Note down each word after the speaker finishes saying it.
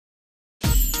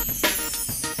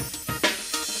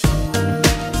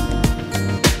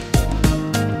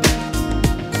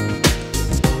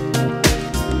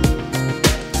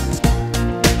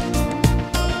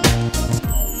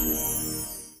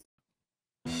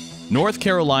North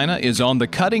Carolina is on the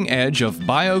cutting edge of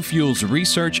biofuels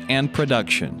research and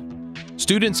production.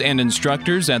 Students and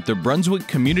instructors at the Brunswick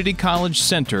Community College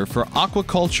Center for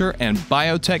Aquaculture and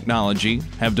Biotechnology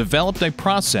have developed a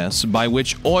process by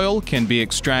which oil can be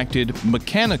extracted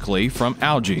mechanically from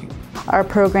algae. Our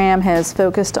program has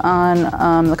focused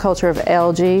on the culture of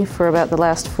algae for about the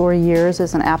last 4 years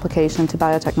as an application to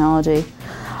biotechnology.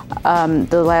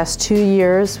 The last 2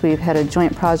 years we've had a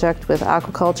joint project with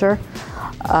Aquaculture.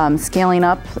 Scaling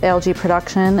up algae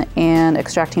production and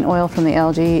extracting oil from the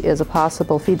algae is a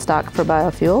possible feedstock for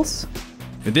biofuels.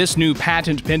 This new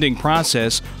patent-pending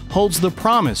process holds the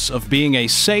promise of being a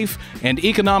safe and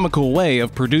economical way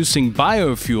of producing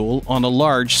biofuel on a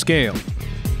large scale.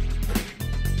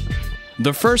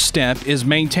 The first step is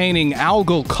maintaining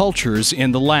algal cultures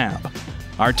in the lab.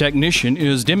 Our technician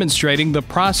is demonstrating the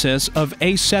process of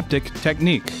Aseptic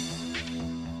Technique.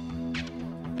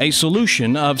 A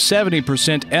solution of 70%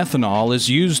 ethanol is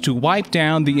used to wipe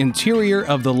down the interior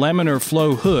of the laminar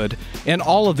flow hood and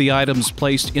all of the items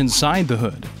placed inside the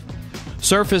hood.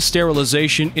 Surface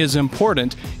sterilization is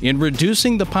important in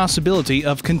reducing the possibility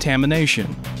of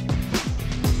contamination.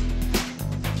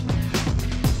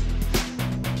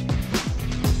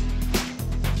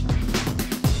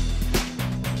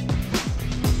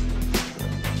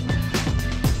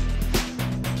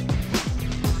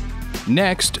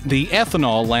 Next, the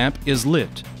ethanol lamp is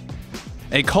lit.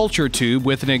 A culture tube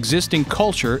with an existing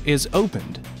culture is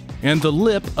opened, and the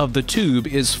lip of the tube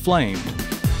is flamed.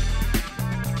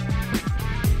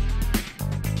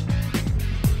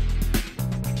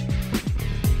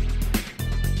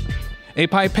 A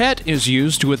pipette is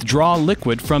used to withdraw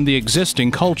liquid from the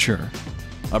existing culture.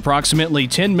 Approximately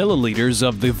 10 milliliters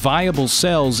of the viable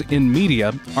cells in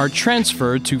media are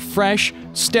transferred to fresh,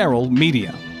 sterile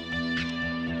media.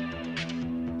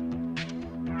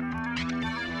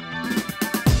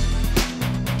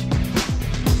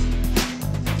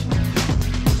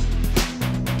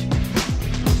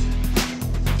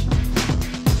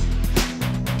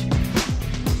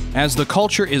 As the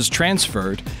culture is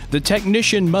transferred, the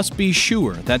technician must be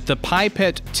sure that the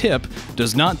pipette tip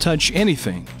does not touch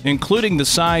anything, including the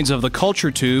sides of the culture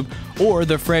tube or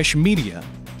the fresh media.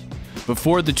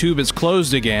 Before the tube is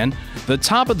closed again, the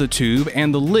top of the tube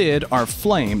and the lid are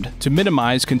flamed to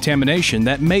minimize contamination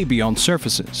that may be on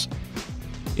surfaces.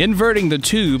 Inverting the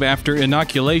tube after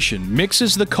inoculation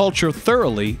mixes the culture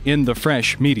thoroughly in the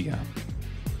fresh media.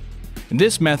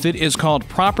 This method is called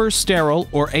proper sterile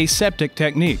or aseptic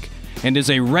technique and is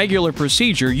a regular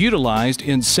procedure utilized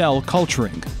in cell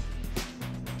culturing.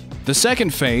 The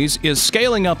second phase is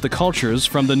scaling up the cultures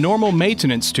from the normal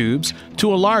maintenance tubes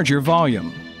to a larger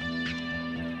volume.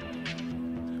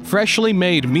 Freshly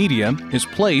made media is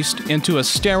placed into a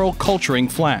sterile culturing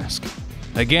flask.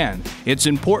 Again, it's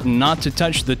important not to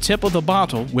touch the tip of the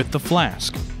bottle with the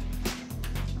flask.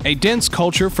 A dense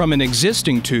culture from an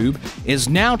existing tube is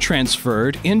now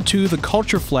transferred into the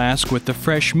culture flask with the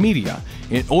fresh media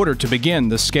in order to begin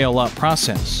the scale-up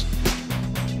process.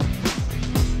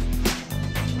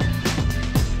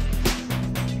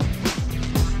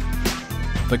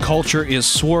 The culture is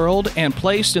swirled and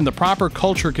placed in the proper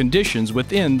culture conditions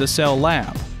within the cell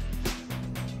lab.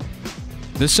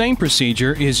 The same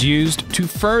procedure is used to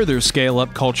further scale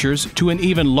up cultures to an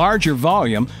even larger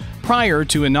volume prior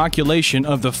to inoculation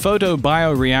of the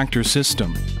photobioreactor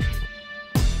system.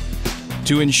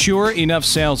 To ensure enough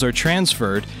cells are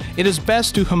transferred, it is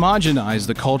best to homogenize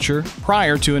the culture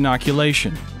prior to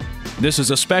inoculation. This is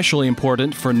especially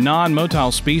important for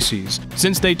non-motile species,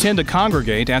 since they tend to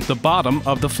congregate at the bottom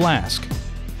of the flask.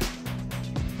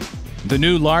 The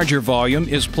new larger volume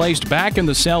is placed back in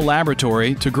the cell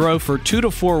laboratory to grow for 2 to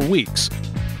 4 weeks.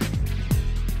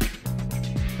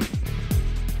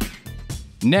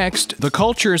 Next, the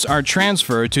cultures are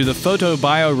transferred to the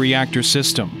photobioreactor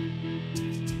system.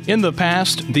 In the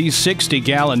past, these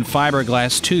 60-gallon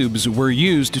fiberglass tubes were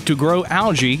used to grow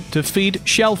algae to feed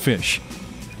shellfish.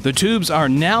 The tubes are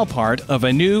now part of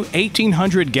a new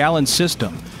 1,800-gallon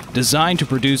system designed to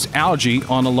produce algae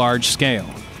on a large scale.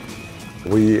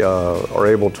 We are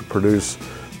able to produce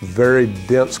very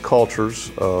dense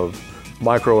cultures of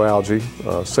microalgae,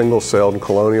 single-celled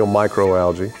colonial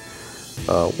microalgae,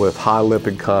 with high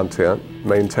lipid content,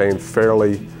 maintain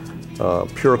fairly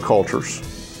pure cultures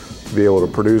to be able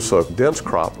to produce a dense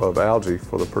crop of algae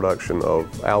for the production of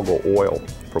algal oil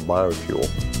for biofuel.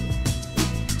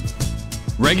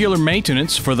 Regular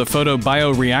maintenance for the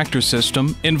photobioreactor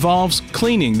system involves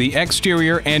cleaning the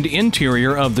exterior and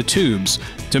interior of the tubes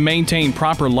to maintain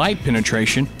proper light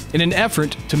penetration in an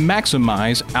effort to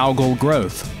maximize algal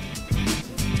growth.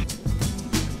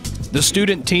 The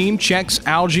student team checks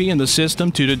algae in the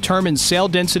system to determine cell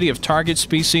density of target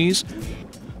species,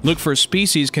 look for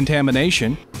species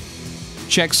contamination,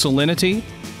 check salinity,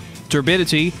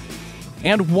 turbidity,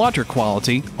 and water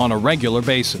quality on a regular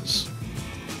basis.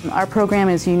 Our program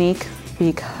is unique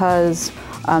because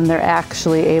they're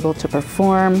actually able to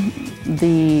perform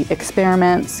the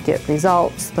experiments, get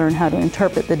results, learn how to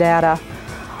interpret the data,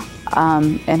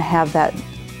 and have that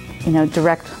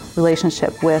direct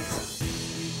relationship with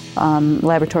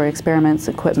laboratory experiments,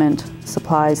 equipment,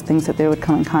 supplies, things that they would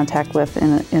come in contact with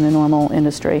in a normal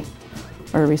industry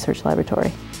or a research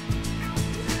laboratory.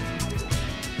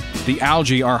 The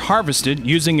algae are harvested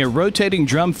using a rotating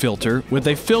drum filter with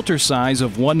a filter size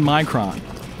of 1 micron.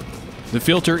 The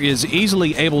filter is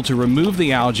easily able to remove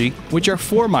the algae, which are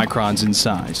 4 microns in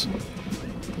size.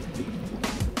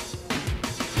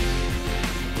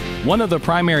 One of the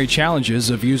primary challenges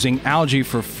of using algae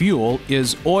for fuel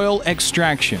is oil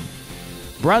extraction.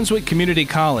 Brunswick Community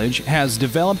College has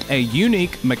developed a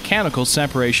unique mechanical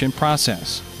separation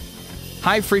process.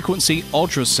 High-frequency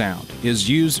ultrasound is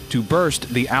used to burst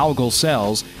the algal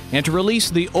cells and to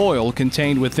release the oil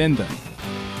contained within them.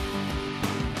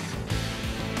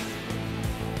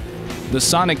 The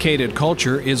sonicated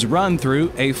culture is run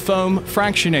through a foam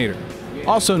fractionator,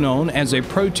 also known as a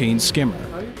protein skimmer.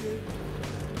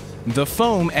 The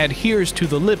foam adheres to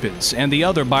the lipids and the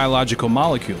other biological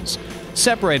molecules,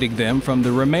 separating them from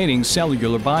the remaining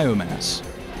cellular biomass.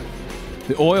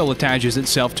 The oil attaches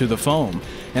itself to the foam,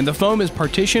 and the foam is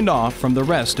partitioned off from the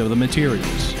rest of the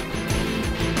materials.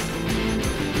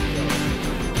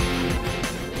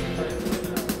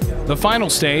 The final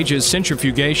stage is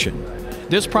centrifugation.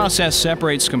 This process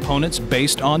separates components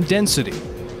based on density.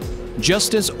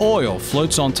 Just as oil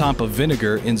floats on top of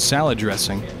vinegar in salad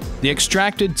dressing, the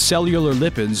extracted cellular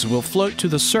lipids will float to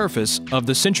the surface of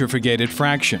the centrifugated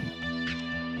fraction.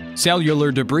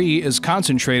 Cellular debris is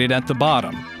concentrated at the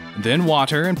bottom, then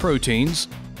water and proteins,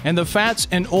 and the fats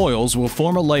and oils will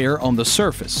form a layer on the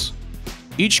surface.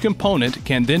 Each component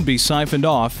can then be siphoned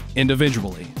off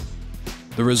individually.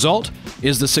 The result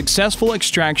is the successful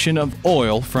extraction of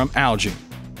oil from algae.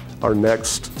 Our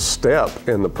next step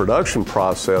in the production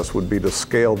process would be to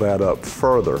scale that up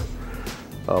further.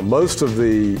 Most of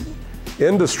the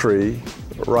industry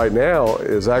right now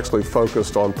is actually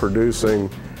focused on producing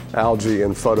algae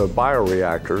in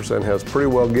photobioreactors and has pretty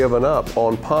well given up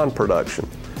on pond production.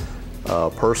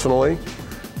 Personally,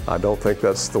 I don't think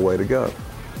that's the way to go.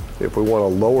 If we want to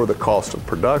lower the cost of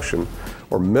production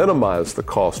or minimize the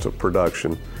cost of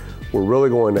production, we're really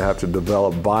going to have to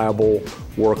develop viable,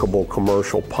 workable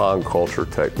commercial pond culture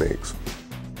techniques.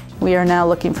 We are now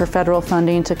looking for federal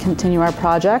funding to continue our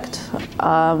project.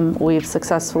 We've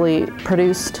successfully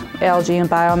produced algae and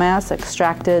biomass,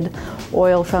 extracted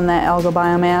oil from that algal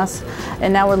biomass,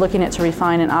 and now we're looking at to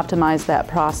refine and optimize that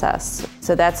process.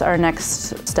 So that's our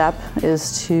next step,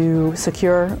 is to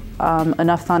secure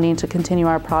enough funding to continue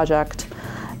our project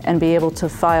and be able to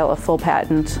file a full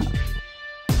patent.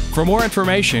 For more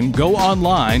information, go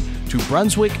online to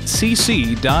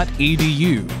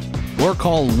brunswickcc.edu or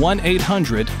call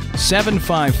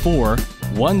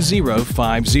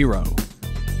 1-800-754-1050.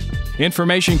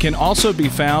 Information can also be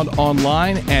found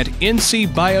online at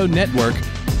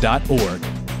ncbionetwork.org.